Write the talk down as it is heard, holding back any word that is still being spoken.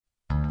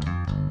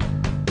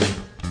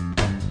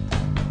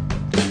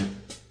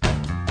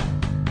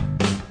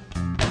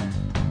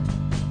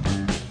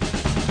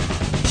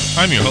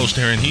I'm your host,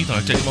 Aaron Heath. I'll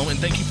take a moment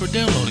and thank you for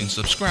downloading,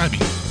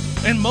 subscribing,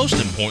 and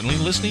most importantly,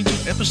 listening to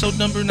episode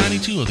number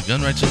 92 of the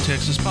Gun Rights in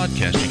Texas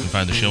podcast. You can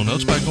find the show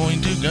notes by going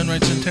to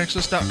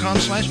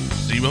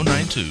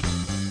gunrightsintexas.com/092.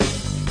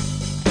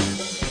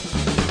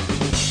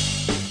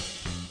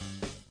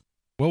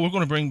 Well, we're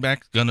going to bring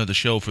back the gun of the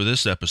show for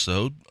this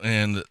episode,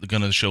 and the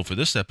gun of the show for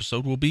this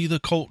episode will be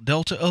the Colt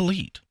Delta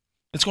Elite.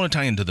 It's going to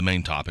tie into the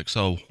main topic,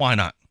 so why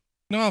not?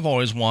 Now, I've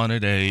always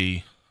wanted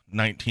a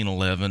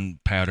 1911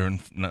 pattern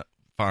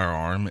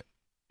firearm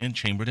and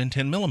chambered in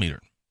 10mm.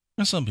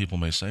 And some people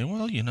may say,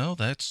 well,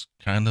 that's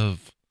kind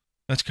of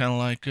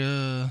like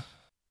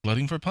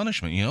glutting for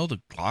punishment.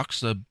 The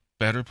Glock's a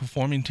better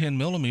performing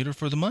 10mm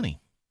for the money.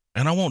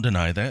 And I won't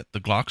deny that. The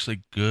Glock's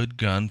a good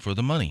gun for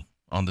the money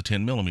on the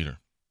 10mm.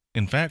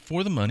 In fact,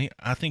 for the money,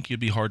 I think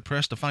you'd be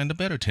hard-pressed to find a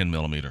better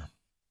 10mm.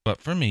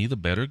 But for me, the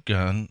better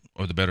gun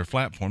or the better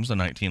platform's the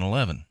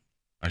 1911.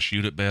 I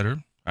shoot it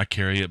better, I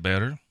carry it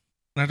better,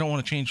 and I don't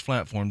want to change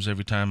platforms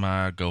every time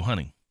I go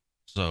hunting.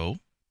 So,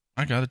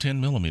 I got a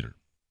 10mm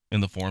in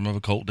the form of a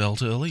Colt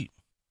Delta Elite.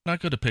 And I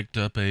could have picked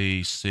up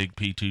a SIG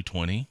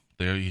P220.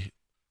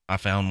 I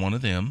found one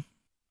of them.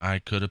 I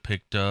could have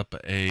picked up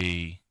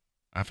I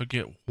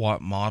forget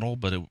what model,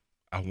 but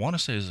I want to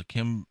say it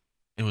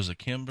was a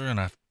Kimber, and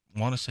I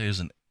want to say it's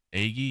an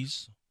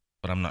Aggies,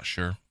 but I'm not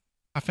sure.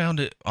 I found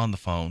it on the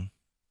phone,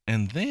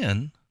 and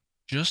then,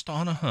 just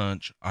on a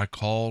hunch, I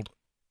called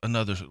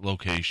another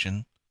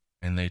location,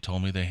 and they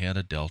told me they had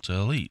a Delta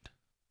Elite.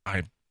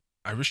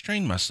 I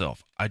restrained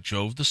myself. I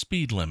drove the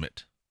speed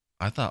limit.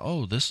 I thought,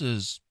 oh, this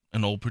is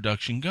an old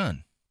production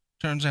gun.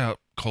 Turns out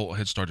Colt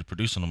had started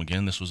producing them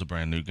again. This was a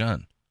brand new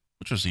gun,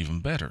 which was even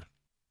better.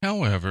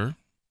 However,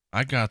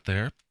 I got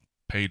there,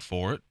 paid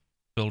for it,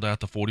 filled out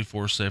the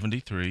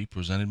 4473,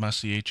 presented my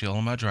CHL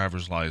and my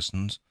driver's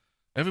license.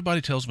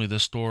 Everybody tells me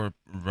this store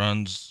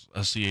runs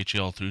a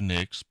CHL through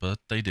NICS, but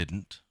they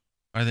didn't.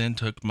 I then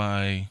took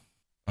my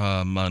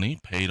money,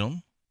 paid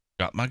them,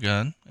 got my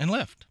gun, and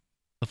left.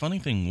 The funny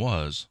thing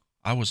was,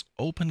 I was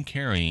open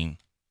carrying,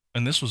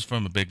 and this was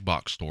from a big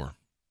box store.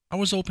 I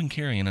was open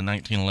carrying a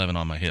 1911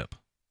 on my hip,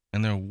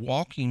 and they're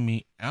walking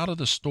me out of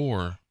the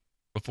store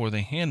before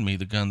they hand me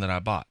the gun that I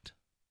bought,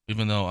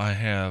 even though I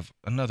have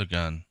another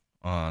gun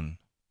on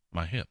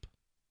my hip.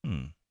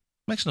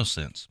 Makes no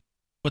sense.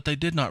 But they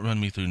did not run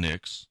me through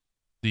NICS.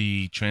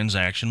 The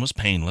transaction was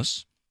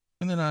painless,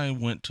 and then I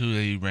went to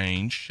a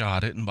range,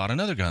 shot it, and bought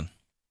another gun.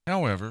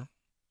 However,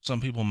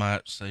 some people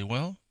might say,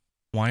 well,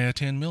 why a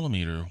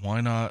 10mm?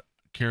 Why not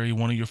carry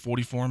one of your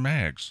 44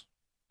 mags?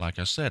 Like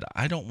I said,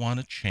 I don't want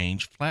to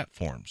change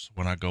platforms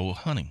when I go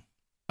hunting.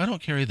 I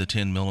don't carry the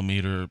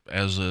 10mm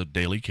as a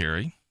daily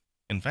carry.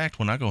 In fact,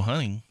 when I go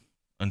hunting,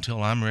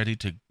 until I'm ready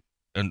to,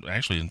 and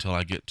actually until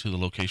I get to the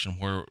location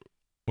where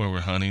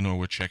we're hunting or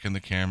we're checking the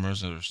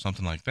cameras or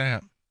something like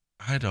that,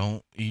 I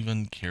don't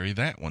even carry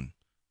that one.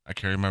 I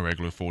carry my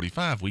regular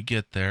 45. We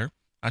get there,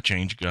 I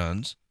change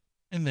guns,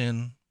 and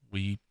then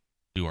we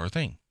do our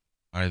thing.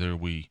 Either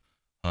we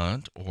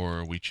hunt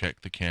or we check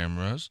the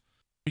cameras,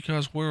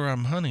 because where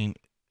I'm hunting,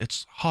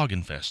 it's hog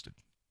infested.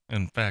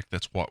 In fact,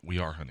 that's what we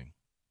are hunting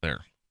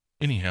there.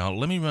 Anyhow,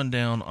 let me run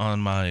down on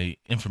my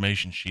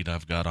information sheet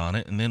I've got on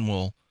it, and then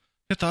we'll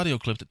hit the audio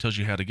clip that tells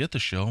you how to get the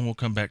show, and we'll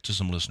come back to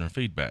some listener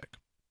feedback.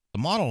 The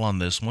model on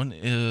this one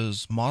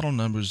is model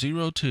number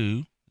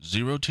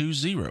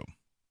 02020,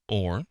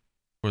 or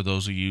for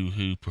those of you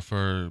who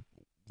prefer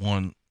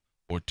one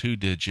or two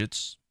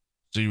digits,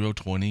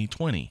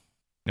 02020.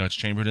 Now, it's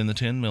chambered in the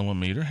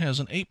 10mm, has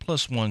an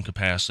 8+1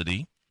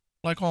 capacity.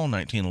 Like all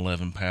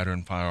 1911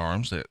 pattern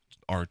firearms that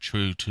are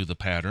true to the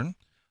pattern,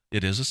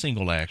 it is a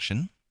single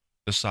action.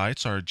 The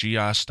sights are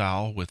GI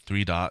style with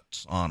 3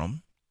 dots on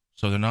them,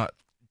 so they're not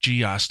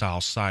GI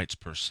style sights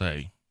per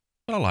se.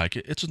 But I like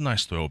it. It's a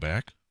nice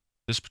throwback.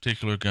 This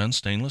particular gun,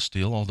 stainless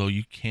steel, although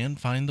you can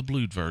find the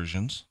blued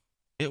versions.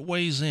 It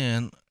weighs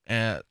in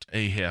at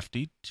a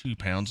hefty 2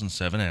 pounds and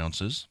 7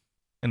 ounces,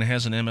 and it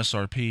has an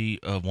MSRP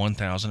of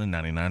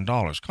 $1,099.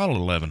 Call it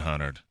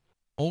 $1,100.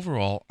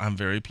 Overall, I'm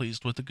very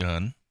pleased with the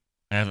gun.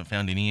 I haven't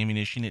found any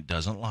ammunition it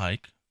doesn't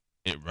like.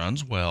 It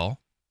runs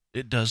well.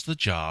 It does the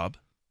job.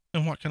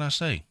 And what can I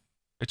say?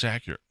 It's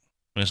accurate.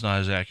 It's not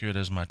as accurate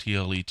as my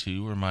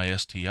TLE2 or my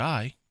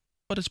STI,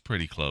 but it's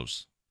pretty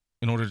close.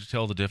 In order to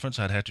tell the difference,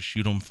 I'd have to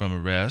shoot them from a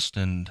rest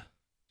and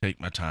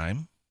take my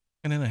time.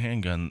 And in a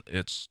handgun,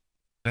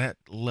 that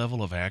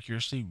level of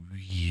accuracy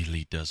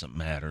really doesn't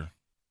matter,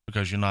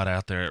 because you're not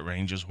out there at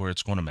ranges where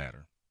it's going to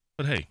matter.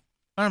 But hey,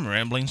 I'm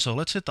rambling, so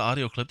let's hit the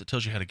audio clip that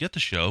tells you how to get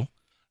the show.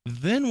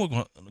 Then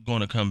we're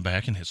going to come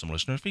back and hit some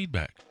listener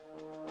feedback.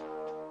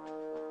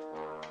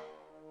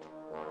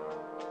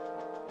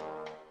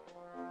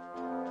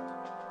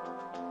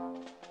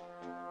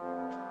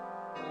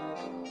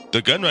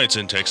 The Gun Rights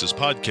in Texas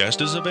podcast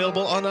is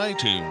available on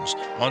iTunes,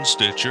 on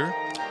Stitcher,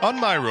 on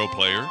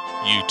MyRolePlayer,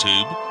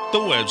 YouTube, the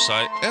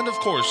website, and of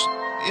course,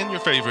 in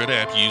your favorite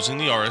app using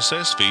the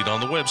RSS feed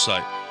on the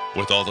website.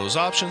 With all those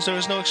options, there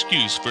is no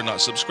excuse for not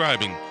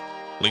subscribing.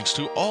 Links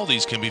to all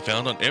these can be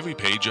found on every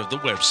page of the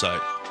website.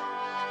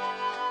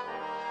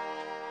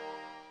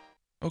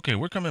 Okay,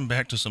 we're coming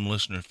back to some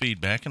listener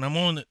feedback, and I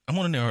want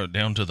to narrow it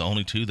down to the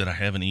only two that I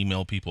haven't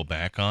emailed people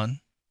back on.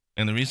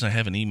 And the reason I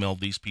haven't emailed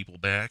these people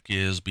back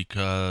is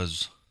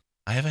because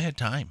I haven't had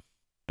time.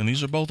 And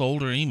these are both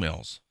older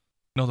emails.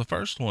 No, the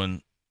first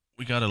one,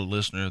 we got a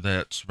listener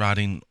that's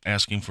writing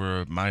asking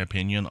for my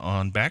opinion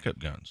on backup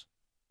guns.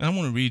 And I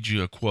want to read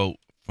you a quote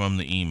from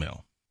the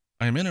email.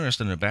 I am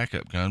interested in a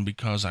backup gun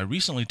because I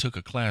recently took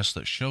a class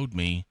that showed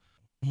me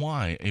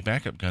why a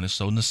backup gun is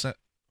so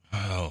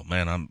Oh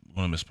man, I'm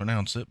going to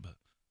mispronounce it,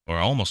 or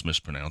I almost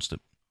mispronounced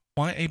it.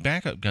 Why a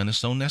backup gun is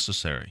so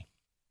necessary.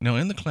 Now,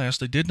 in the class,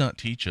 they did not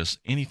teach us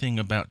anything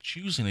about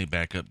choosing a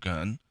backup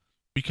gun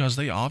because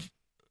they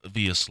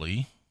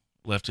obviously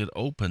left it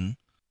open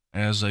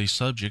as a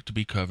subject to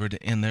be covered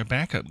in their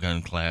backup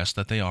gun class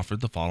that they offered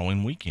the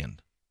following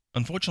weekend.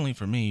 Unfortunately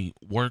for me,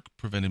 work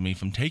prevented me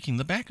from taking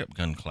the backup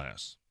gun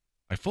class.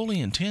 I fully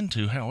intend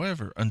to,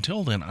 however,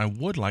 until then I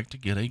would like to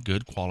get a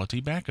good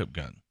quality backup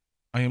gun.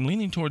 I am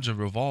leaning towards a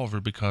revolver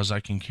because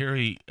I can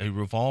carry a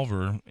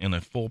revolver in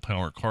a full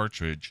power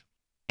cartridge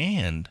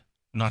and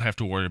not have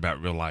to worry about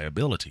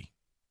reliability.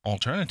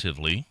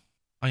 Alternatively,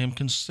 I am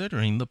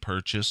considering the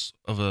purchase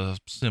of a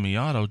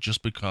semi-auto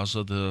just because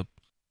of the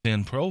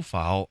thin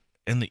profile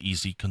and the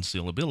easy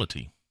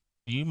concealability.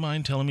 Do you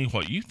mind telling me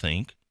what you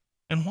think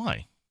and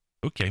why?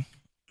 Okay.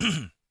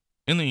 In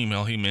the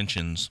email, he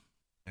mentions,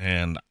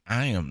 and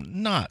I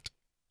am not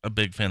a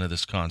big fan of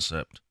this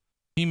concept.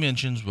 He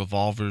mentions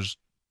revolvers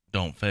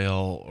don't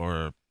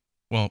fail,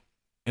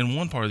 in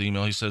one part of the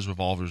email, he says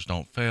revolvers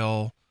don't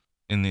fail.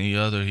 In the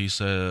other, he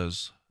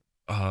says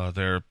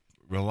they're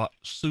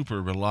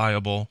super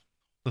reliable.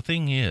 The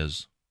thing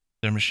is,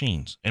 they're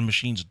machines, and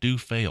machines do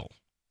fail.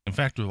 In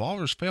fact,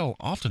 revolvers fail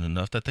often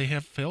enough that they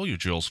have failure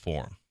drills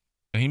for them.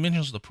 And he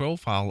mentions the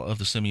profile of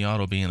the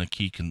semi-auto being a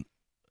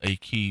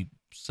key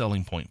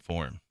selling point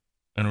for him.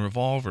 And a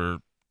revolver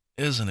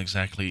isn't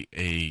exactly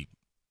a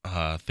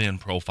thin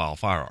profile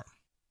firearm.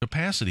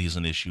 Capacity is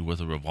an issue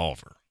with a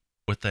revolver.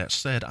 With that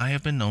said, I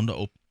have been known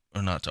to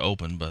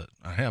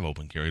I have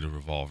open carried a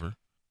revolver,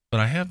 but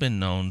I have been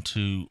known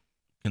to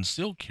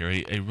concealed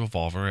carry a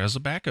revolver as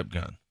a backup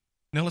gun.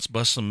 Now let's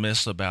bust some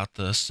myths about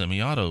the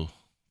semi-auto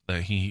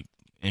that he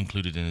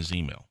included in his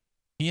email.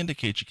 He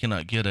indicates you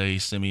cannot get a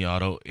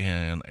semi-auto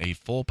in a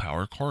full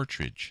power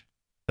cartridge.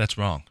 That's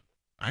wrong.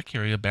 I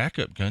carry a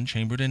backup gun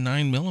chambered in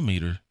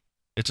 9mm.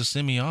 It's a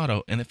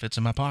semi-auto and it fits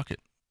in my pocket.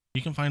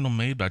 You can find them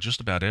made by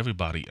just about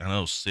everybody. I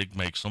know SIG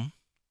makes them,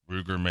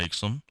 Ruger makes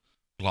them,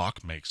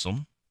 Glock makes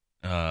them.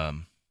 I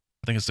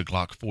think it's the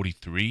Glock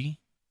 43.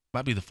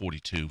 Might be the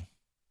 42.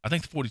 I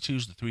think the 42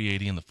 is the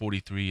 380 and the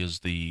 43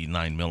 is the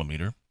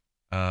 9mm.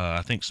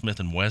 I think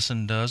Smith &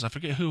 Wesson does. I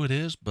forget who it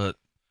is, but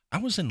I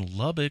was in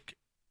Lubbock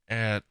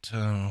at,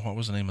 what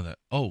was the name of that?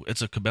 Oh,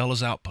 it's a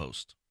Cabela's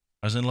Outpost.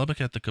 I was in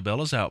Lubbock at the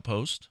Cabela's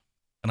Outpost,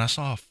 and I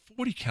saw a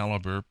 40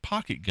 caliber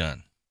pocket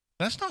gun.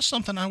 That's not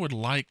something I would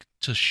like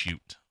to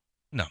shoot.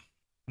 No,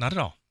 not at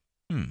all.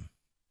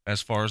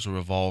 As far as a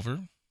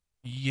revolver,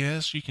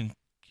 yes, you can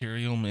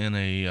carry them in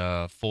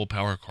a full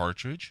power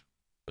cartridge,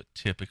 but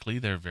typically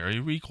they're very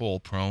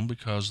recoil prone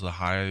because of the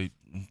high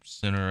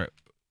center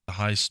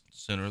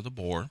of the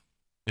bore.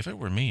 If it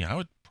were me, I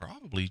would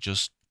probably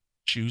just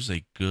choose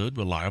a good,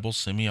 reliable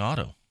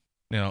semi-auto.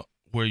 Now,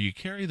 where you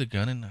carry the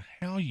gun and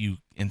how you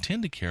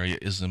intend to carry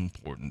it is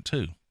important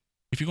too.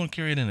 If you're going to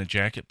carry it in a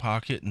jacket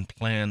pocket and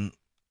plan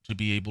to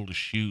be able to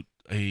shoot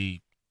a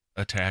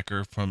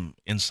attacker from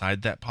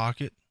inside that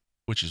pocket,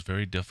 which is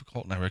very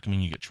difficult, and I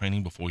recommend you get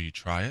training before you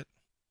try it,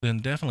 then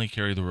definitely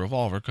carry the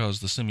revolver because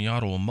the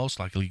semi-auto will most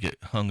likely get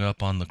hung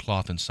up on the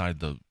cloth inside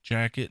the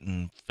jacket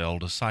and fail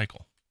to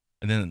cycle.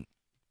 And then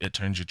it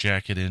turns your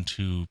jacket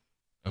into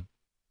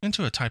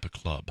a type of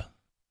club.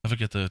 I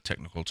forget the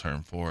technical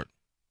term for it.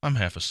 I'm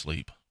half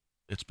asleep.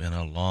 It's been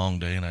a long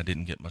day and I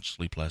didn't get much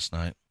sleep last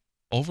night.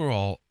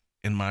 Overall,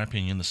 in my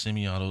opinion, the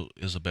semi-auto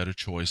is a better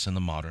choice in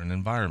the modern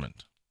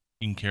environment.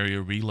 You can carry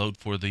a reload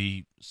for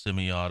the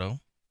semi-auto,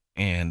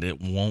 and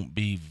it won't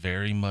be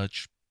very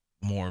much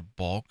more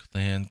bulk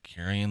than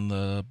carrying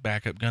the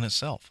backup gun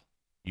itself.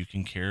 You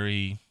can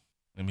carry,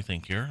 let me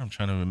think here, I'm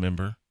trying to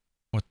remember,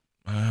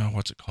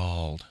 what's it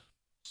called?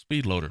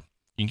 Speed loader.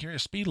 You can carry a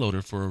speed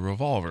loader for a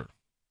revolver,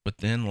 but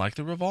then like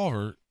the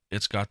revolver,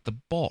 it's got the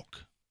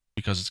bulk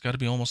because it's got to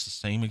be almost the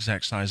same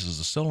exact size as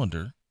the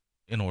cylinder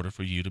in order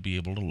for you to be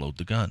able to load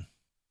the gun.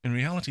 In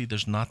reality,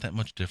 there's not that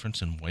much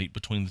difference in weight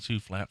between the two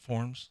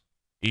platforms.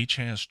 Each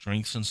has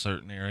strengths in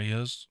certain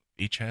areas.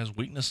 Each has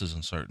weaknesses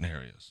in certain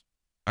areas.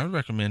 I would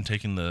recommend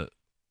taking the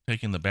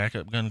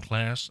backup gun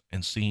class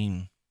and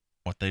seeing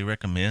what they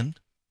recommend.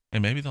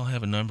 And maybe they'll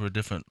have a number of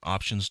different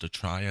options to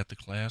try at the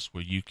class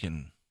where you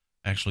can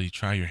actually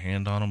try your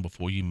hand on them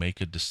before you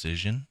make a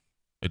decision.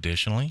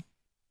 Additionally,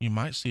 you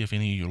might see if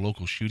any of your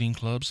local shooting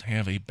clubs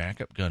have a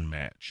backup gun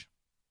match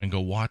and go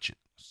watch it.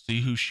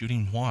 See who's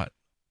shooting what.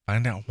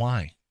 Find out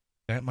why.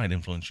 That might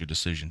influence your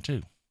decision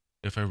too.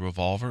 If a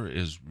revolver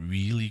is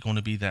really going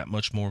to be that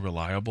much more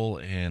reliable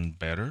and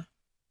better,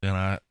 then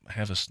I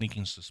have a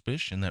sneaking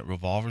suspicion that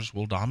revolvers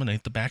will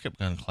dominate the backup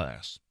gun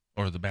class.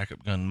 or the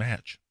backup gun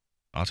match.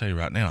 I'll tell you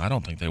right now, I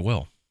don't think they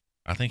will.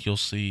 I think you'll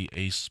see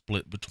a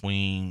split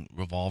between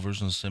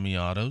revolvers and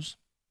semi-autos.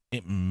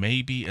 It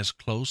may be as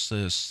close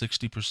as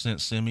 60%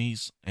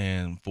 semis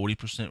and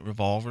 40%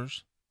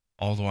 revolvers,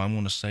 although I'm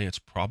going to say it's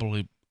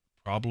probably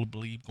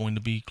going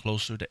to be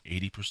closer to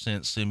 80%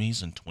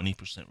 semis and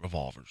 20%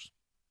 revolvers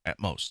at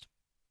most.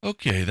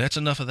 Okay, that's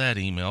enough of that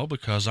email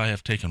because I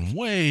have taken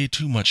way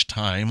too much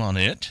time on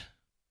it.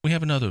 We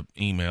have another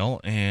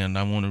email, and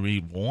I want to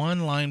read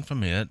one line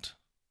from it,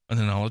 and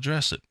then I'll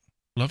address it.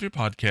 Love your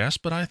podcast,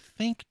 but I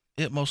think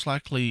it most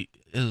likely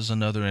is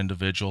another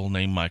individual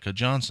named Micah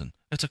Johnson.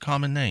 It's a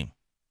common name.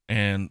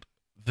 And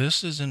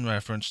this is in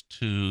reference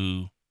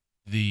to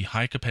the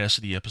high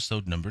capacity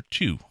episode number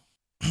 2.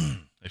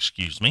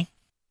 Excuse me.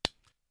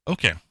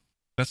 Okay,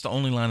 that's the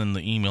only line in the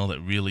email that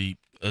really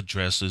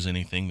addresses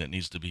anything that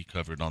needs to be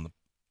covered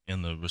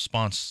in the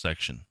response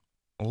section.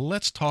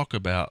 Let's talk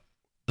about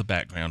the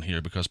background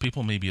here because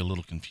people may be a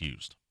little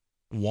confused.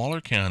 Waller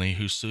County,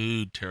 who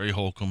sued Terry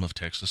Holcomb of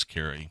Texas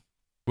Carry,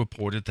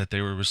 reported that they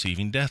were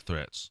receiving death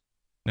threats.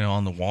 Now,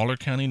 on the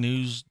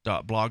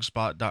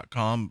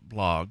wallercountynews.blogspot.com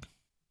blog,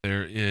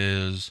 there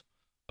is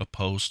a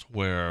post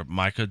where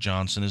Micah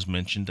Johnson is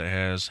mentioned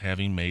as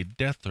having made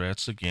death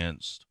threats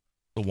against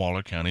the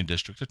Waller County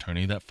District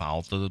Attorney that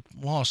filed the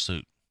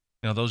lawsuit.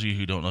 Now, those of you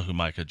who don't know who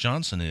Micah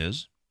Johnson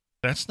is,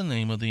 that's the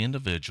name of the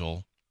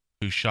individual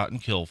who shot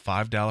and killed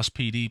 5 Dallas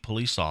PD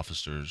police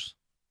officers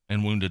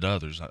and wounded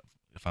others,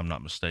 if I'm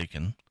not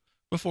mistaken,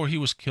 before he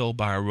was killed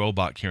by a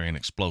robot carrying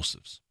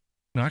explosives.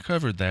 Now, I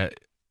covered the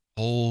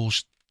whole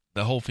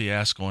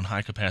fiasco in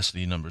high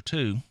capacity number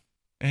 2,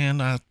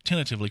 and I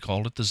tentatively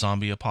called it the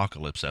Zombie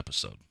Apocalypse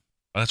episode.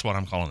 That's what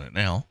I'm calling it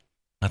now.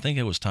 I think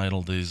it was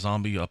titled The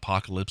Zombie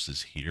Apocalypse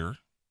is Here,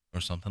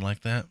 or something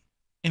like that.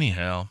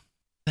 Anyhow,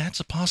 that's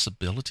a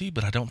possibility,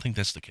 but I don't think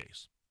that's the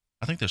case.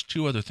 I think there's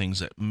 2 other things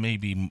that may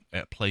be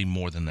at play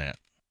more than that.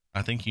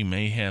 I think you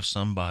may have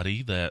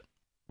somebody that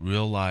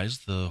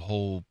realized the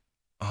whole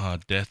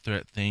death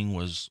threat thing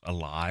was a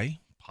lie,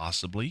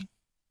 possibly,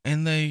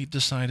 and they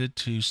decided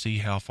to see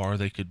how far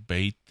they could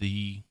bait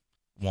the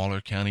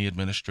Waller County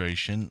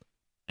administration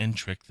and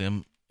trick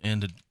them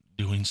into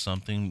doing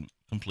something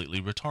completely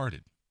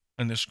retarded.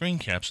 And there's screen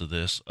caps of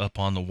this up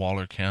on the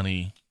Waller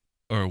County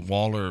or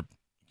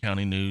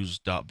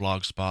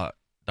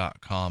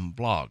wallercountynews.blogspot.com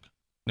blog.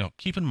 Now,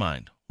 keep in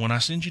mind, when I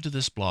send you to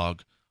this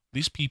blog,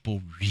 these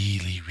people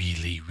really,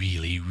 really,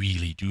 really,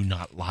 really do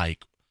not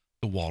like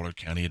the Waller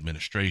County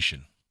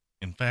administration.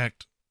 In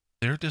fact,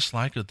 their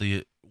dislike of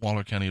the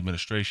Waller County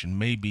administration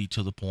may be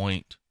to the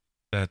point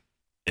that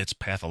it's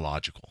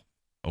pathological.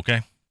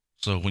 Okay?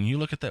 So when you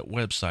look at that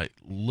website,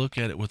 look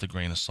at it with a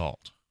grain of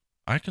salt.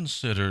 I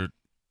considered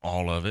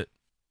all of it,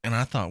 and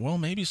I thought, well,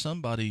 maybe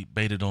somebody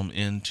baited them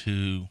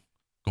into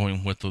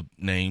going with the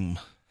name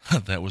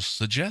that was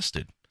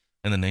suggested.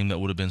 And the name that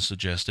would have been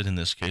suggested in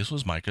this case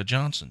was Micah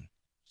Johnson.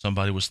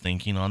 Somebody was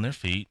thinking on their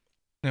feet.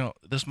 Now,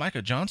 this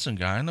Micah Johnson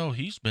guy, I know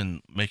he's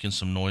been making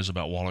some noise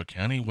about Waller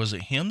County. Was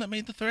it him that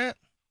made the threat?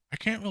 I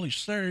can't really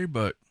say,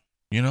 but,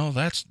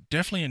 that's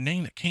definitely a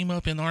name that came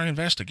up in our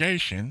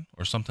investigation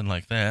or something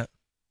like that.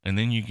 And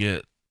then they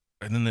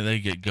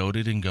get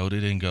goaded,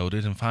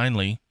 and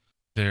finally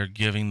they're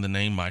giving the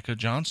name Micah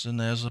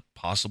Johnson as a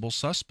possible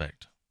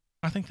suspect.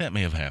 I think that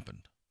may have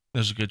happened.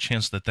 There's a good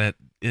chance that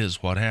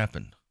is what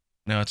happened.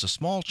 Now, it's a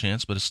small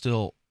chance, but it's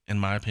still, in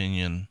my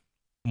opinion,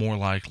 more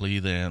likely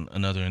than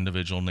another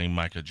individual named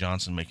Micah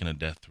Johnson making a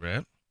death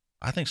threat.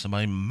 I think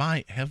somebody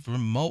might have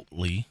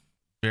remotely,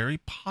 very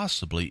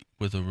possibly,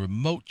 with a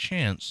remote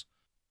chance,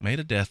 made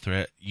a death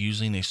threat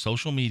using a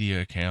social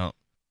media account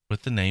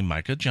with the name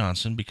Micah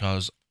Johnson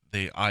because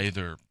they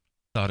either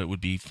thought it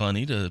would be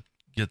funny to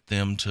get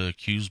them to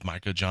accuse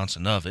Micah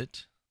Johnson of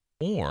it,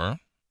 or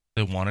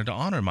they wanted to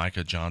honor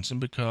Micah Johnson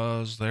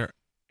because they're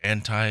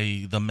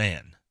anti the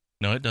man.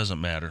 No, it doesn't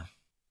matter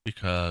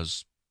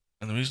because,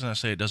 and the reason I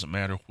say it doesn't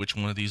matter which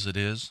one of these it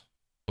is,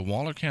 the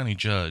Waller County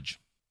judge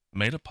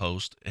made a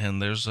post,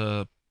 and there's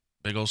a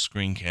big old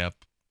screen cap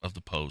of the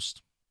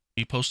post.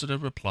 He posted a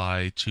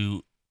reply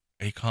to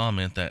a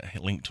comment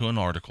that linked to an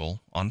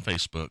article on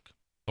Facebook.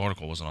 The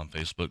article wasn't on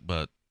Facebook,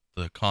 but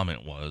the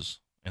comment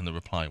was, and the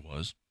reply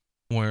was,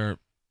 where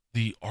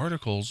the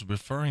article's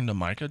referring to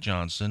Micah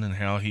Johnson and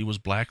how he was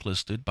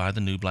blacklisted by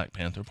the new Black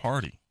Panther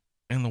Party.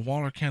 And the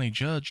Waller County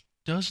judge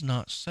does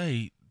not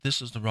say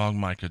this is the wrong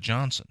Micah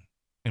Johnson.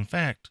 In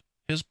fact,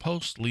 his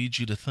post leads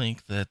you to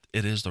think that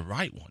it is the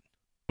right one,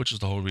 which is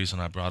the whole reason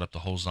I brought up the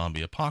whole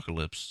zombie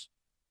apocalypse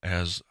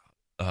as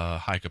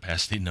high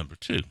capacity number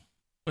 2.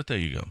 But there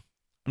you go.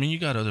 I mean, you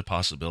got other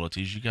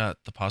possibilities. You got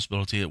the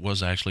possibility it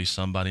was actually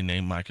somebody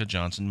named Micah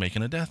Johnson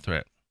making a death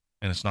threat,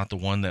 and it's not the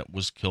one that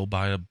was killed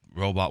by a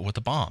robot with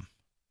a bomb.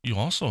 You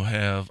also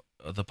have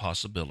the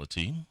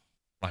possibility,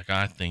 like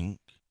I think,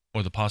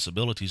 or the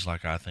possibilities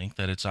like I think,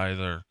 that it's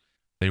either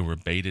they were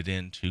baited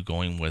into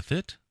going with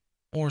it,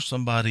 or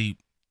somebody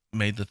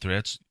made the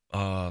threats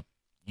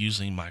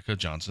using Micah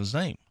Johnson's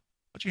name.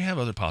 But you have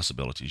other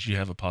possibilities. You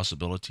have a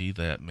possibility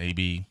that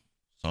maybe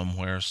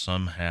somewhere,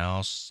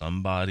 somehow,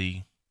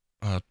 somebody,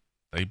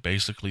 they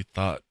basically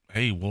thought,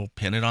 hey, we'll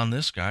pin it on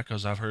this guy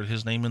because I've heard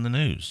his name in the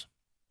news.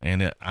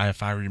 And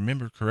if I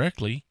remember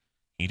correctly,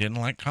 he didn't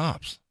like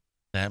cops.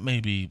 That may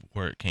be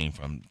where it came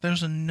from.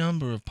 There's a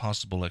number of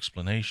possible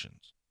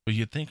explanations. But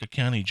you'd think a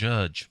county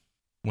judge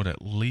would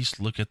at least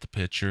look at the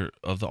picture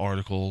of the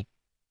article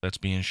that's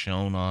being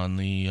shown on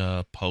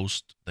the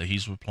post that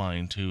he's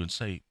replying to and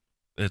say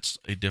it's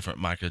a different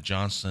Micah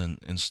Johnson,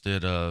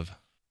 instead of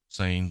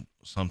saying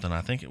something.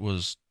 I think it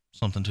was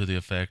something to the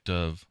effect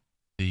of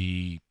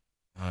the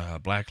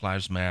Black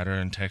Lives Matter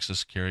and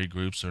Texas carry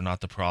groups are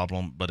not the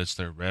problem, but it's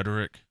their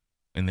rhetoric,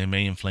 and they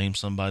may inflame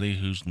somebody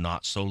who's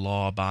not so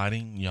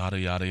law-abiding, yada,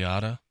 yada,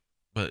 yada,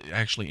 but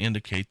actually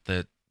indicate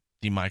that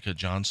the Micah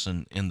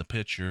Johnson in the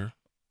picture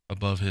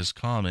above his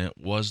comment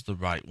was the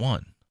right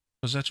one,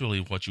 because that's really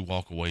what you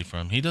walk away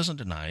from. He doesn't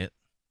deny it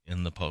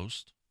in the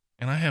post,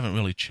 and I haven't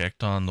really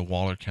checked on the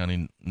Waller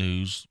County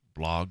News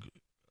blog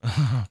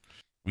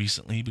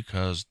recently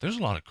because there's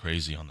a lot of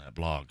crazy on that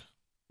blog.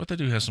 But they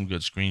do have some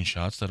good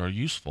screenshots that are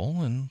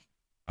useful, and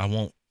I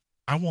won't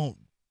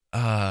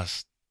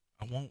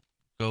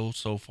go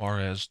so far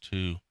as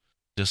to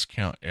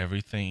discount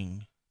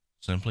everything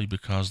simply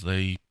because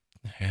they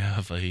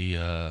have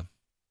a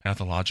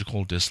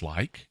pathological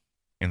dislike,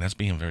 and that's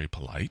being very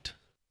polite.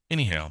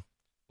 Anyhow,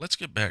 let's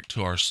get back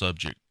to our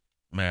subject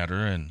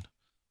matter,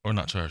 or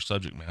not to our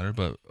subject matter,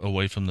 but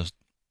away from the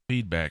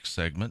feedback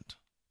segment.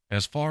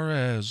 As far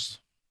as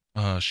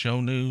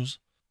show news,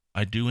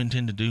 I do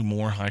intend to do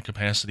more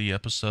high-capacity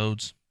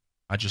episodes.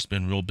 I've just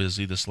been real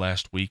busy this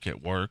last week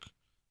at work.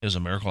 It was a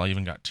miracle I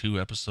even got 2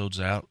 episodes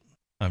out.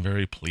 I'm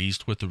very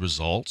pleased with the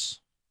results.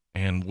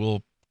 And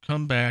we'll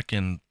come back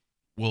and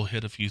we'll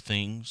hit a few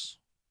things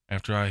and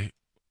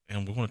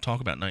we're going to talk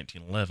about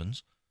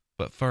 1911s.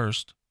 But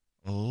first,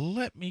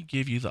 let me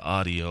give you the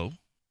audio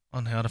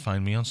on how to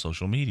find me on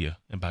social media.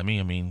 And by me,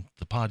 I mean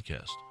the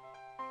podcast.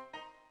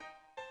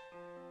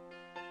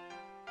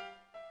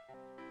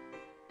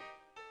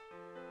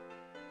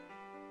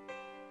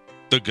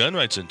 The Gun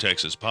Rights in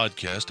Texas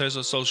podcast has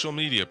a social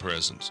media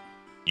presence.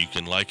 You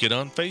can like it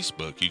on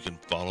Facebook, you can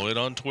follow it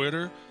on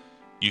Twitter,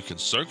 you can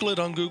circle it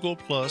on Google+,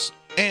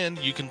 and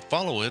you can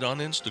follow it on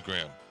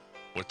Instagram.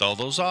 With all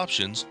those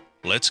options,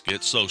 let's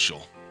get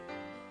social.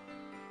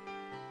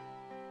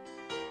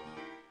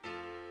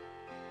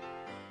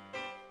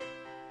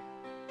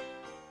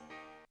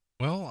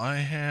 Well, I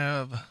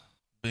have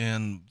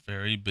been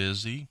very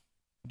busy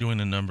doing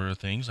a number of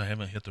things. I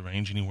haven't hit the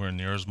range anywhere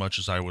near as much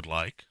as I would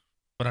like.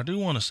 But I do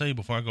want to say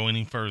before I go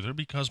any further,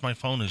 because my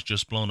phone is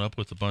just blown up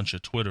with a bunch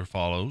of Twitter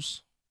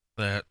follows,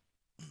 that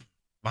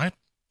my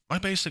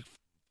basic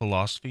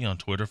philosophy on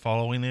Twitter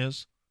following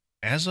is,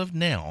 as of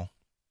now,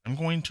 I'm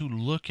going to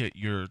look at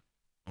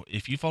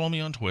if you follow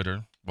me on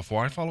Twitter,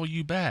 before I follow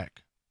you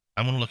back,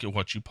 I'm going to look at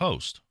what you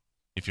post.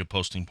 If you're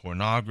posting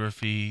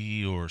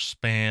pornography or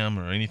spam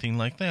or anything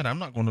like that, I'm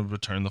not going to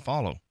return the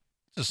follow.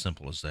 It's as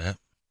simple as that.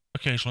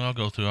 Occasionally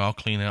I'll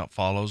clean out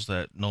follows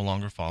that no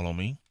longer follow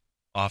me.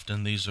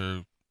 Often these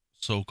are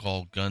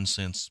so-called gun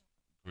sense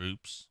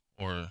groups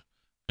or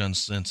gun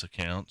sense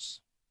accounts,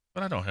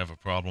 but I don't have a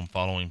problem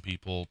following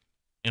people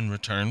in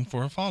return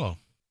for a follow.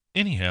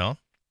 Anyhow,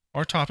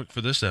 our topic for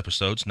this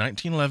episode's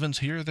 1911s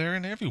here, there,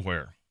 and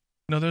everywhere.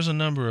 There's a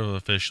number of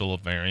official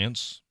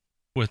variants,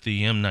 with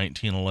the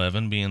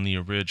M1911 being the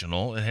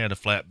original. It had a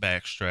flat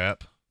back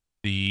strap.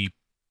 The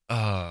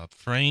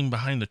frame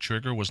behind the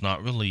trigger was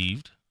not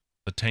relieved.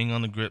 The tang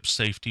on the grip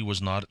safety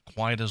was not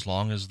quite as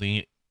long as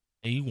the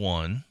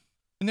A1.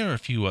 And there are a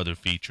few other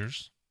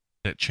features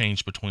that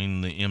changed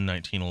between the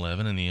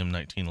M1911 and the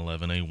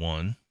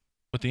M1911A1.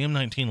 But the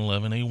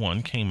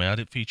M1911A1 came out.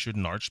 It featured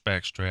an arched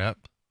backstrap,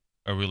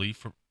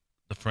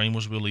 the frame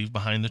was relieved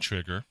behind the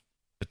trigger,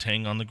 the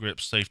tang on the grip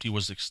safety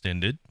was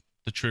extended,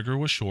 the trigger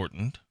was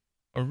shortened.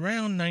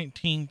 Around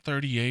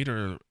 1938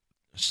 or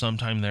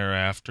sometime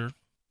thereafter,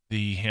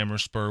 the hammer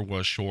spur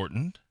was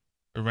shortened.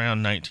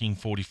 Around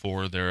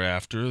 1944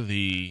 thereafter,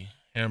 the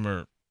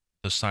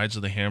sides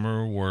of the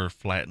hammer were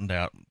flattened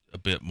out a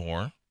bit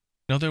more.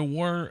 Now, there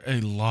were a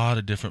lot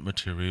of different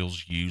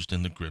materials used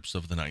in the grips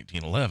of the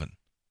 1911.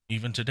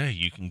 Even today,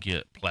 you can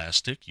get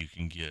plastic, you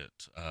can get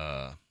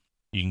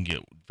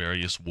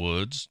various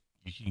woods,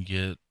 you can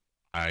get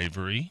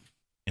ivory.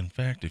 In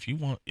fact, if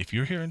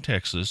you're here in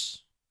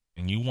Texas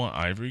and you want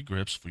ivory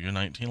grips for your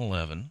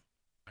 1911,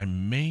 I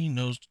may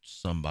know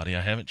somebody.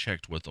 I haven't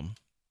checked with them,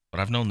 but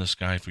I've known this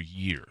guy for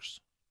years.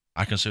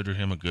 I consider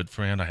him a good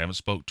friend. I haven't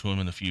spoke to him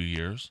in a few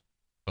years,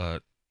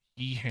 but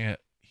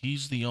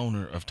he's the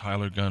owner of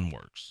Tyler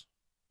Gunworks.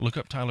 Look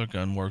up Tyler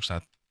Gunworks.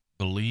 I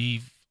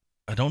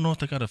don't know if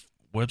they got a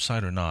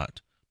website or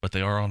not, but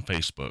they are on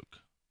Facebook.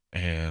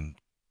 And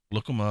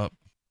look them up.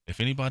 If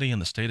anybody in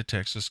the state of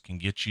Texas can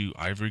get you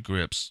ivory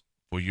grips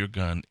for your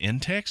gun in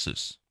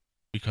Texas,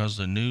 because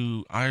the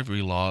new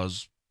ivory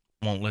laws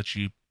won't let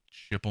you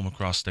ship them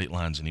across state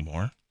lines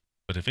anymore.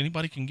 But if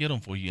anybody can get them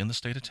for you in the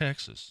state of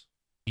Texas,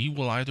 he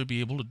will either be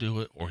able to do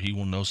it or he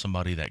will know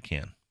somebody that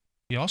can.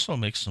 He also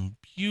makes some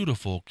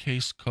beautiful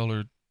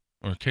case-colored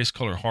or case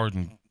color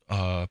hardened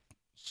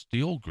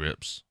steel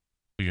grips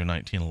for your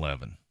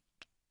 1911,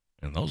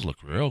 and those look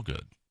real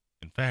good.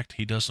 In fact,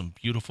 he does some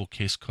beautiful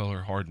case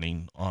color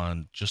hardening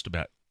on just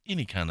about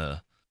any kind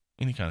of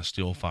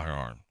steel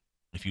firearm.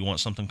 If you want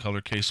something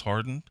color case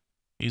hardened,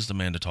 he's the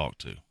man to talk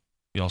to.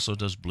 He also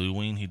does Blue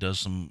Wing. He does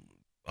some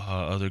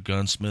other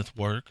gunsmith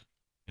work,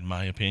 in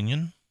my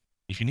opinion.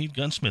 If you need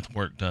gunsmith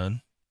work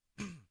done,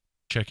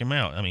 check him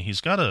out. I mean,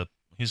 he's got a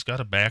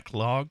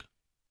backlog,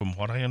 from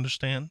what I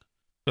understand,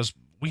 because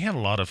we have a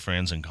lot of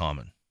friends in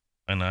common,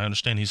 and I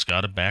understand he's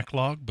got a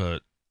backlog,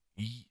 but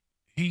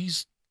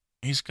he's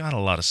he's got a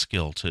lot of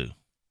skill too.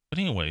 But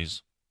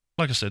anyways,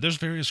 like I said, there's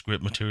various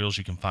grip materials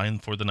you can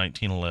find for the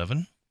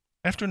 1911.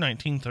 After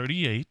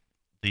 1938,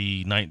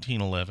 the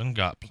 1911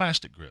 got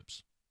plastic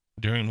grips.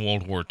 During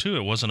World War II,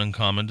 it wasn't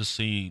uncommon to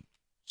see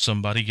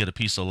somebody get a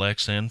piece of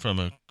Lexan from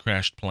a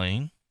crashed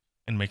plane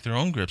and make their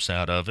own grips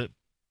out of it,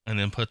 and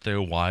then put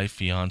their wife,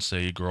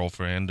 fiance,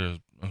 girlfriend, or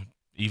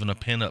even a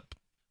pinup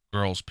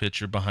girl's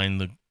picture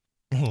behind the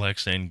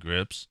Lexan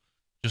grips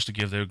just to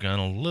give their gun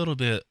a little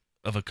bit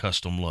of a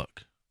custom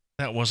look.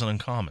 That wasn't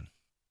uncommon.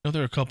 Now,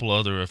 there are a couple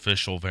other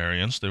official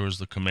variants. There was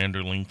the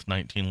Commander Length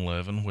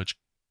 1911, which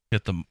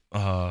hit the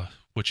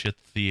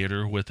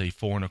theater with a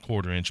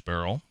 4¼ inch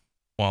barrel,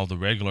 while the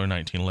regular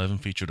 1911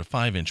 featured a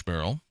 5-inch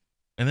barrel.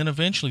 And then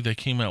eventually they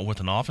came out with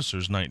an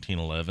officer's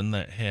 1911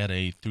 that had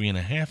a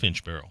 3½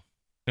 inch barrel.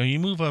 Now you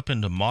move up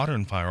into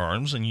modern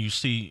firearms and you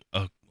see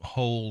a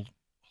whole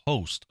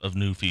host of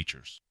new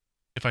features.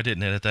 If I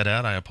didn't edit that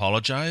out, I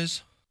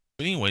apologize.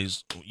 But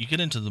anyways, you get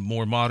into the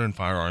more modern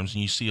firearms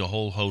and you see a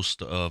whole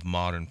host of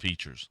modern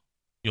features.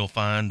 You'll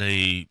find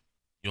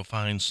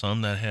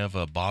some that have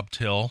a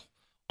bobtail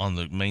on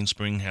the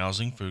mainspring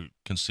housing for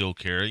concealed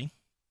carry.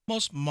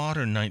 Most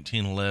modern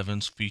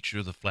 1911s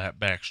feature the flat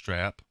back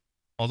strap,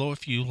 although a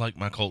few, like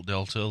my Colt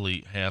Delta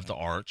Elite, have the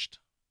arched.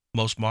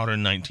 Most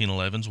modern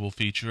 1911s will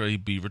feature a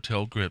beaver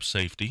tail grip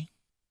safety.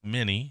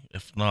 Many,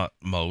 if not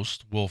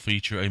most, will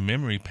feature a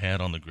memory pad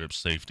on the grip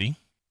safety.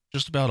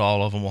 Just about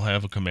all of them will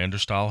have a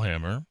commander-style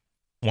hammer.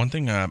 One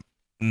thing I'm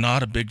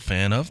not a big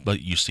fan of,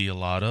 but you see a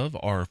lot of,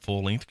 are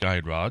full-length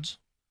guide rods.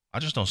 I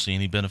just don't see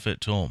any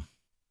benefit to them.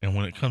 And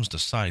when it comes to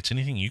sights,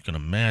 anything you can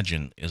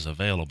imagine is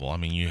available. I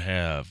mean, you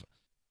have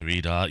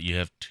 3-dot, you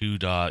have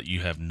 2-dot,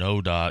 you have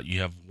no dot,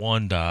 you have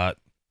 1-dot.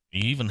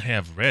 You even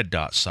have red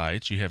dot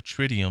sights. You have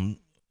tritium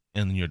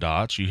in your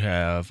dots. You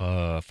have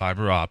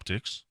fiber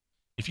optics.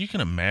 If you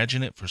can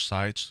imagine it for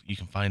sights, you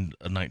can find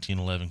a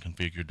 1911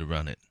 configured to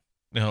run it.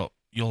 Now,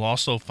 you'll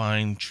also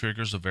find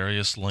triggers of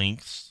various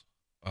lengths.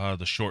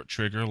 The short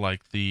trigger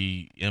like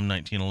the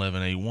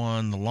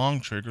M1911A1, the long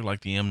trigger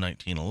like the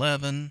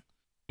M1911.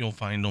 You'll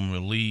find them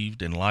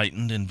relieved and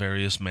lightened in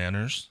various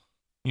manners.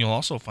 You'll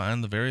also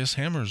find the various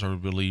hammers are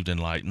relieved and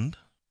lightened.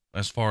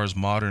 As far as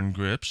modern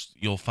grips,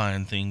 you'll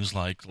find things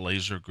like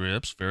laser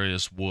grips,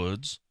 various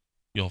woods.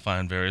 You'll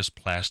find various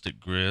plastic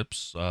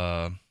grips.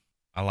 I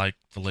like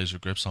the laser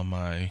grips on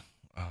my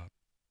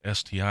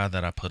STI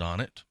that I put on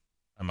it,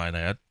 I might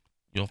add.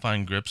 You'll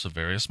find grips of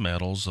various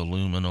metals,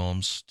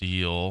 aluminum,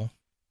 steel.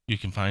 You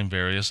can find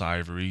various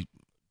ivory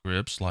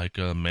grips like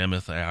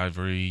mammoth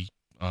ivory,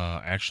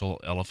 actual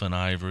elephant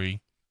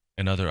ivory,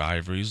 and other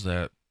ivories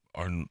that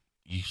are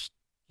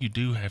you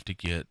do have to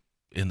get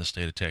in the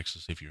state of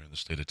Texas if you're in the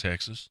state of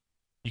Texas.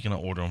 You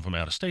cannot order them from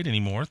out of state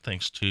anymore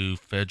thanks to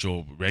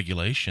federal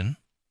regulation.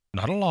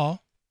 Not a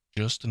law,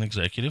 just an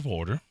executive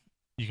order.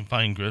 You can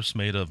find grips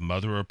made of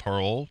mother of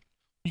pearl.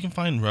 You can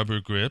find rubber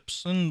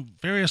grips and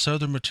various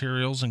other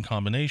materials and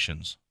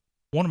combinations.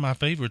 One of my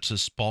favorites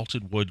is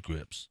spalted wood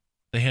grips.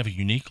 They have a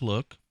unique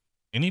look.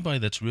 Anybody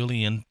that's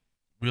really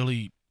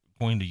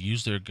going to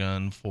use their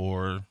gun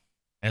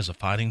as a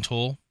fighting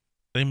tool,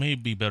 they may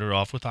be better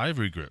off with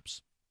ivory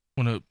grips.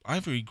 When an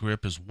ivory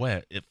grip is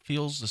wet, it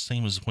feels the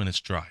same as when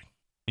it's dry.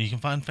 You can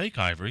find fake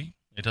ivory.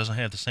 It doesn't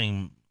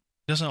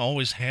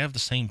always have the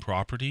same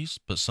properties,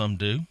 but some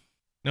do.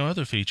 Now,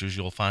 other features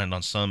you'll find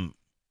on some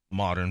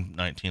modern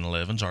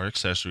 1911s are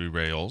accessory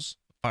rails,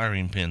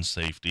 firing pin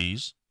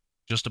safeties.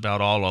 Just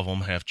about all of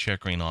them have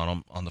checkering on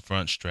them on the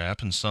front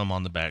strap and some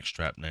on the back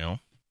strap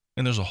now.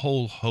 And there's a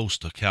whole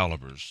host of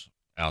calibers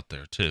out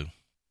there too.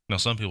 Now,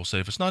 some people say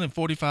if it's not in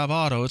 .45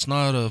 auto, it's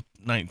not a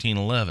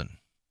 1911.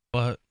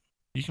 But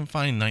you can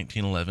find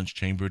 1911s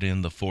chambered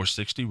in the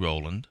 .460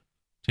 Roland,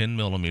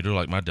 10mm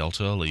like my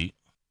Delta Elite,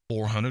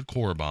 400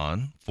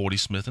 Corbon, 40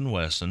 Smith &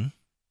 Wesson.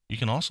 You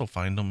can also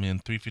find them in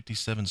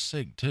 .357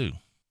 SIG too.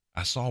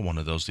 I saw one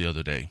of those the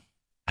other day.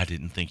 I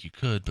didn't think you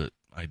could, but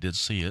I did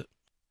see it.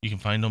 You can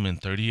find them in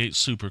 .38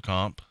 Super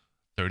Comp,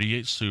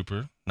 .38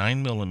 Super,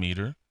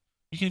 9mm.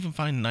 You can even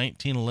find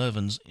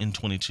 1911s in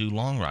 .22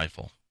 Long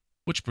Rifle,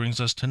 which brings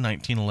us to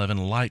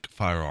 1911-like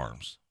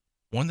firearms.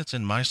 One that's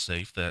in my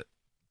safe that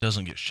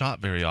doesn't get shot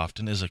very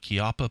often is a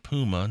Chiappa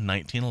Puma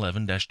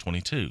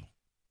 1911-22.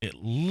 It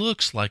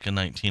looks like a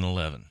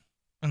 1911,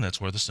 and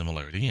that's where the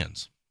similarity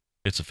ends.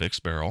 It's a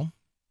fixed barrel,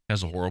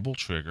 has a horrible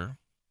trigger,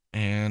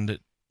 and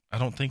I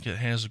don't think it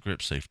has a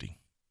grip safety.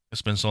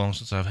 It's been so long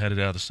since I've had it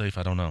out of the safe,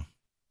 I don't know.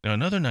 Now,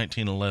 another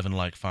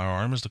 1911-like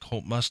firearm is the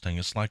Colt Mustang.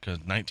 It's like a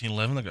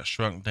 1911 that got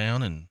shrunk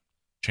down and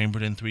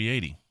chambered in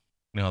 .380.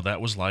 Now,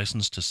 that was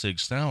licensed to Sig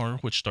Sauer,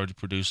 which started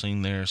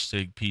producing their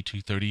Sig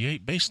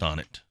P238 based on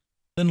it.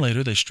 Then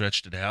later, they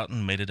stretched it out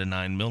and made it a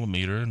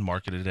 9mm and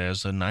marketed it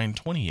as a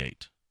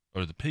 928,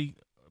 or the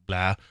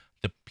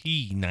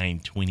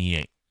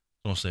P928.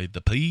 Don't say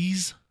the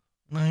P's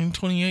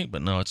 928,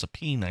 but no, it's a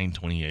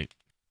P928.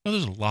 Now,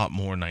 there's a lot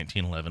more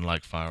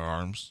 1911-like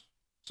firearms.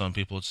 Some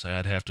people would say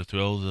I'd have to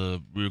throw the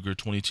Ruger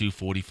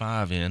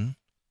 2245 in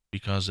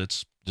because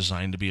it's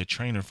designed to be a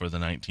trainer for the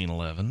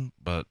 1911,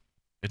 but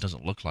it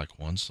doesn't look like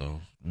one, so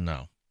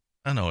no.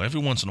 I know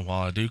every once in a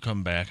while I do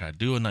come back, I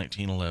do a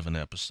 1911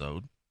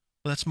 episode,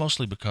 but that's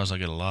mostly because I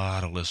get a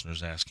lot of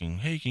listeners asking,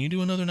 hey, can you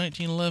do another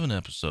 1911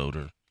 episode,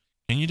 or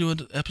can you do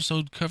an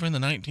episode covering the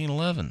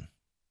 1911?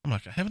 I'm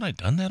like, haven't I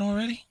done that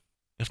already?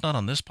 If not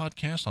on this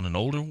podcast, on an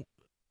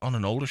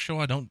older show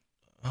I don't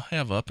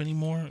have up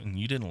anymore and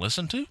you didn't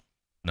listen to?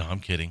 No,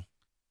 I'm kidding.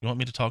 You want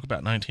me to talk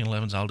about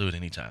 1911s? I'll do it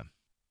anytime.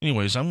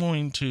 Anyways, I'm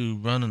going to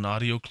run an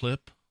audio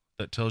clip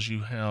that tells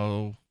you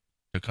how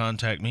to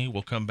contact me.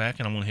 We'll come back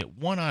and I'm going to hit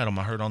one item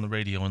I heard on the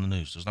radio in the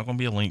news. There's not going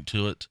to be a link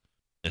to it.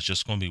 It's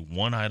just going to be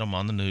one item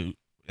on the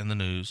in the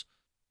news.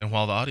 And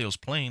while the audio's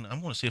playing, I'm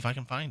going to see if I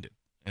can find it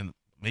and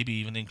maybe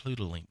even include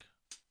a link.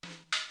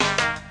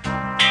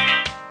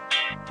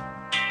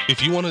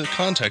 If you want to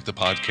contact the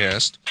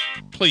podcast,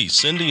 please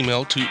send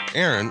email to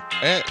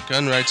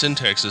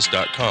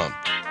aaron@gunrightsintexas.com.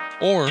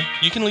 Or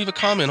you can leave a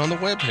comment on the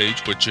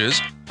webpage, which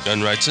is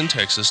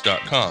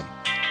gunrightsintexas.com.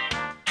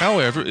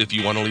 However, if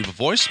you want to leave a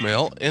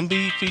voicemail and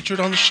be featured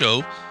on the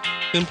show,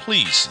 then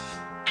please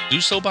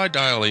do so by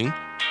dialing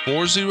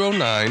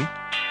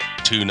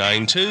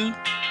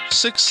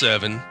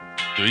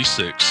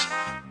 409-292-6736.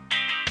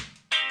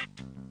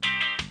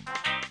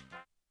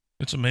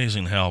 It's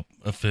amazing how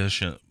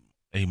efficient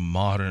a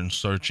modern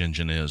search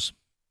engine is.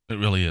 It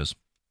really is.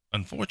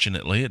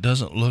 Unfortunately, it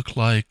doesn't look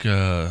like,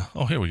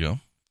 oh, here we go.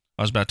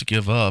 I was about to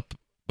give up,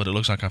 but it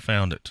looks like I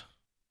found it.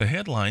 The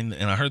headline,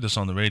 and I heard this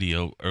on the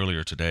radio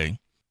earlier today,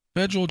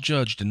 federal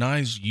judge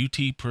denies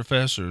UT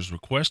professors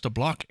request to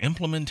block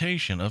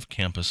implementation of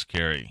campus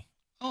carry.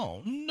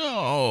 Oh,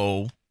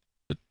 no.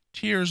 The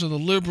tears of the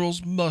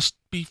liberals must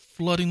be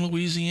flooding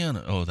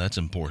Louisiana. Oh, that's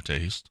in poor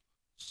taste.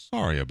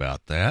 Sorry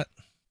about that,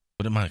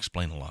 but it might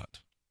explain a lot.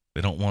 They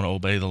don't want to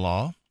obey the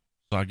law,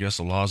 so I guess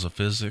the laws of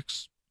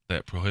physics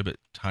that prohibit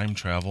time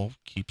travel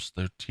keeps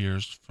their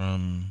tears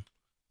from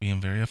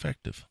being very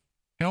effective.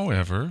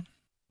 However,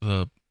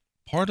 the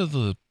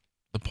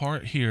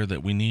part here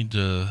that we need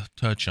to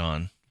touch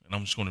on, and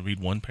I'm just going to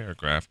read one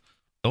paragraph.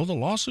 Though the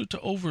lawsuit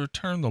to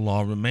overturn the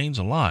law remains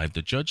alive,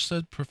 the judge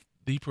said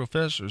the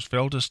professors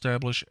failed to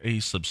establish a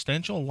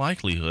substantial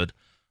likelihood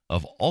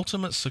of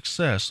ultimate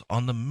success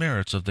on the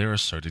merits of their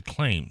asserted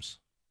claims.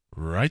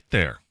 Right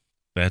there.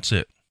 That's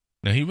it.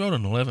 Now, he wrote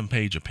an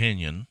 11-page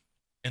opinion,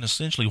 and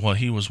essentially what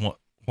he was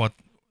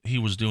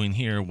doing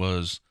here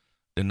was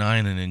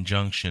denying an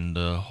injunction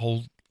to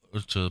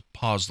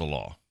pause the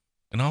law.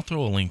 And I'll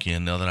throw a link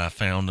in now that I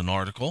found an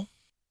article.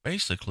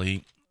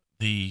 Basically,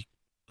 the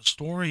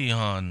story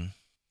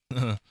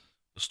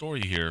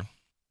here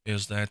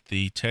is that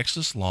the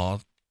Texas law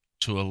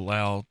to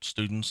allow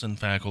students and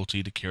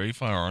faculty to carry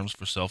firearms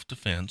for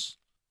self-defense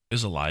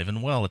is alive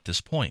and well at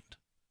this point.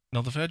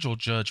 Now, the federal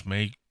judge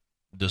may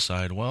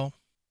decide, well,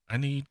 I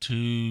need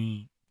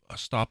to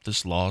stop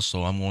this law,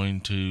 so I'm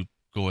going to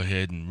go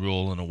ahead and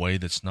rule in a way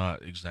that's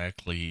not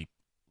exactly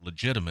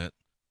legitimate.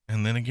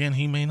 And then again,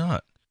 he may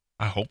not.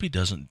 I hope he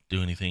doesn't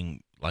do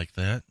anything like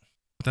that.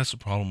 But that's the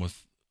problem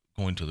with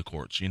going to the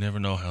courts. You never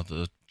know how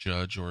the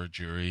judge or a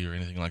jury or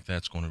anything like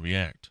that's going to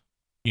react.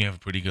 You have a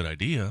pretty good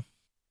idea,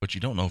 but you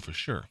don't know for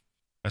sure.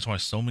 That's why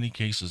so many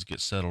cases get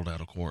settled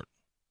out of court.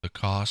 The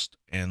cost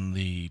and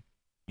you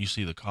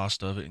see the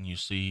cost of it, and you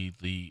see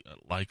the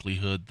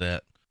likelihood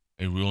that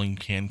a ruling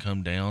can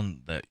come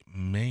down that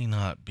may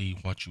not be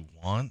what you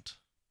want.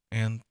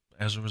 And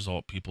as a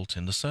result, people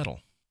tend to settle.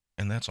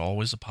 And that's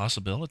always a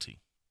possibility.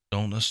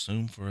 Don't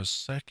assume for a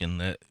second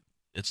that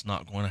it's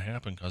not going to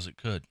happen, because it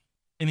could.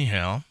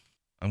 Anyhow,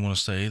 I'm going to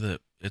say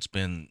that it's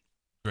been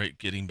great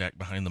getting back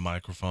behind the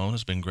microphone.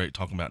 It's been great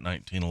talking about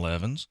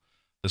 1911s.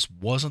 This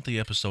wasn't the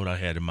episode I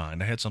had in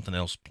mind. I had something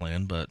else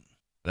planned, but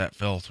that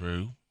fell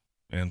through.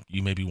 And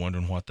you may be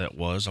wondering what that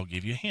was. I'll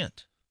give you a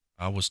hint.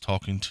 I was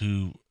talking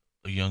to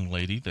a young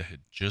lady that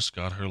had just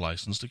got her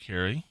license to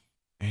carry,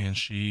 and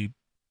she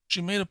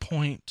made a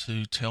point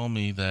to tell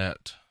me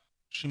that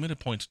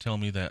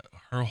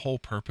her whole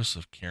purpose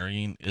of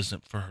carrying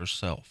isn't for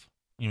herself.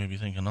 You may be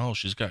thinking, oh,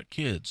 she's got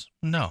kids.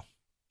 No,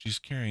 she's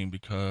carrying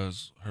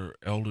because her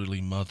elderly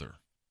mother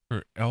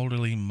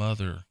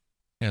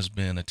has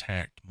been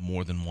attacked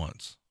more than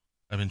once.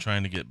 I've been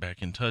trying to get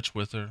back in touch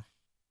with her.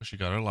 She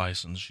got her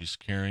license. She's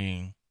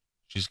carrying.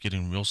 She's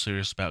getting real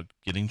serious about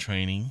getting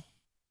training,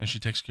 and she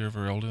takes care of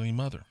her elderly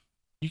mother.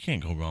 You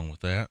can't go wrong with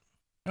that.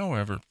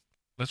 However,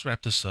 let's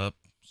wrap this up.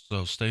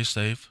 So stay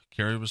safe,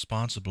 carry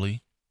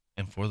responsibly,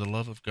 and for the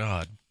love of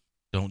God,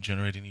 don't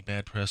generate any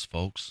bad press,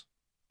 folks.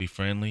 Be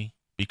friendly,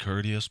 be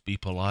courteous, be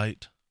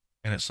polite.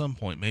 And at some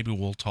point, maybe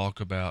we'll talk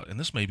about, and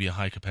this may be a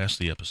high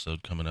capacity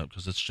episode coming up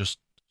because it's just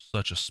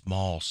such a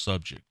small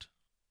subject,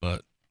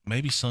 but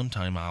maybe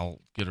sometime I'll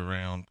get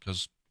around,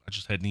 because I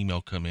just had an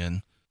email come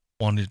in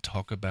wanting to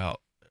talk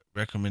about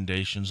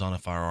recommendations on a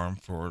firearm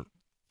for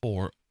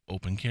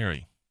open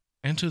carry.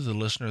 And to the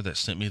listener that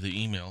sent me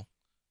the email,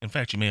 in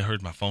fact, you may have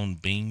heard my phone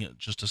bing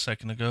just a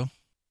second ago.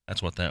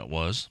 That's what that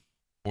was.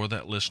 For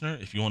that listener,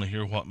 if you want to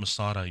hear what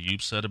Massad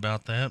Ayoob said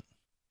about that,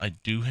 I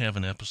do have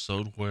an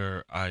episode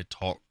where I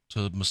talked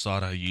to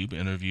Massad Ayoob,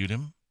 interviewed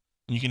him,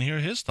 and you can hear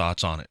his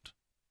thoughts on it.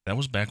 That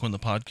was back when the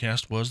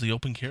podcast was the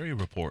Open Carry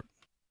Report.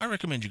 I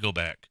recommend you go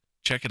back,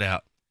 check it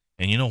out.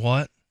 And you know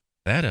what?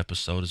 That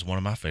episode is one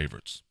of my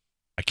favorites.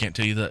 I can't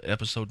tell you the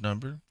episode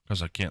number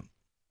because I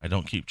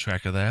don't keep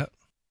track of that.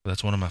 But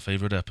that's one of my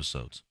favorite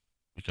episodes,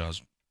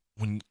 because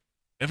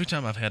every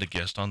time I've had a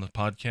guest on the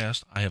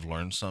podcast, I have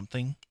learned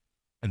something.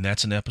 And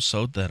that's an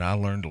episode that I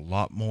learned a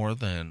lot more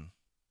than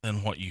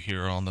what you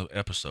hear on the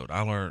episode.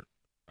 I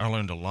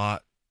learned a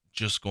lot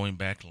just going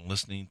back and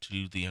listening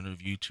to the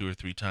interview 2 or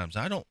 3 times.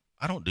 I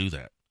don't do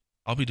that.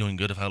 I'll be doing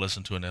good if I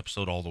listen to an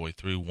episode all the way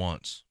through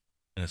once,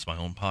 and it's my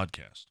own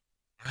podcast.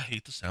 I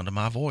hate the sound of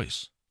my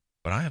voice,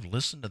 but I have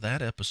listened to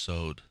that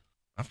episode.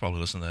 I've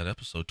probably listened to that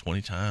episode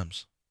 20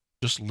 times.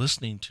 Just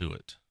listening to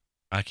it,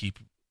 I keep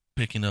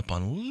picking up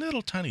on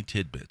little tiny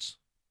tidbits.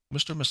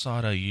 Mr.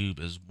 Massad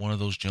Ayoob is one of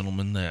those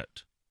gentlemen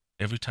that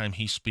every time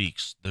he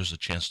speaks, there's a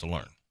chance to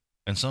learn.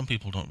 And some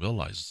people don't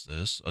realize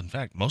this. In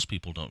fact, most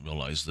people don't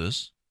realize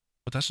this.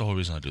 But that's the whole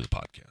reason I do the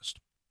podcast.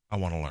 I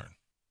want to learn.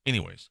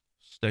 Anyways,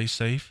 stay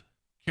safe,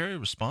 carry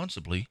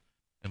responsibly,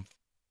 and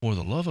for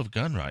the love of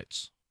gun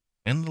rights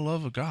and the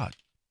love of God,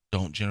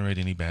 don't generate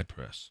any bad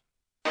press.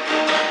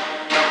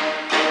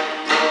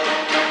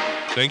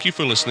 Thank you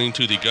for listening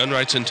to the Gun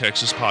Rights in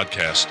Texas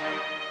podcast.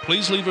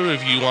 Please leave a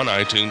review on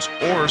iTunes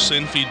or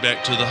send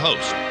feedback to the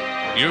host.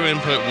 Your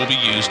input will be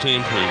used to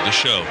improve the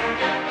show.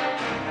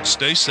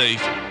 Stay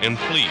safe and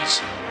please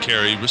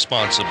carry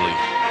responsibly.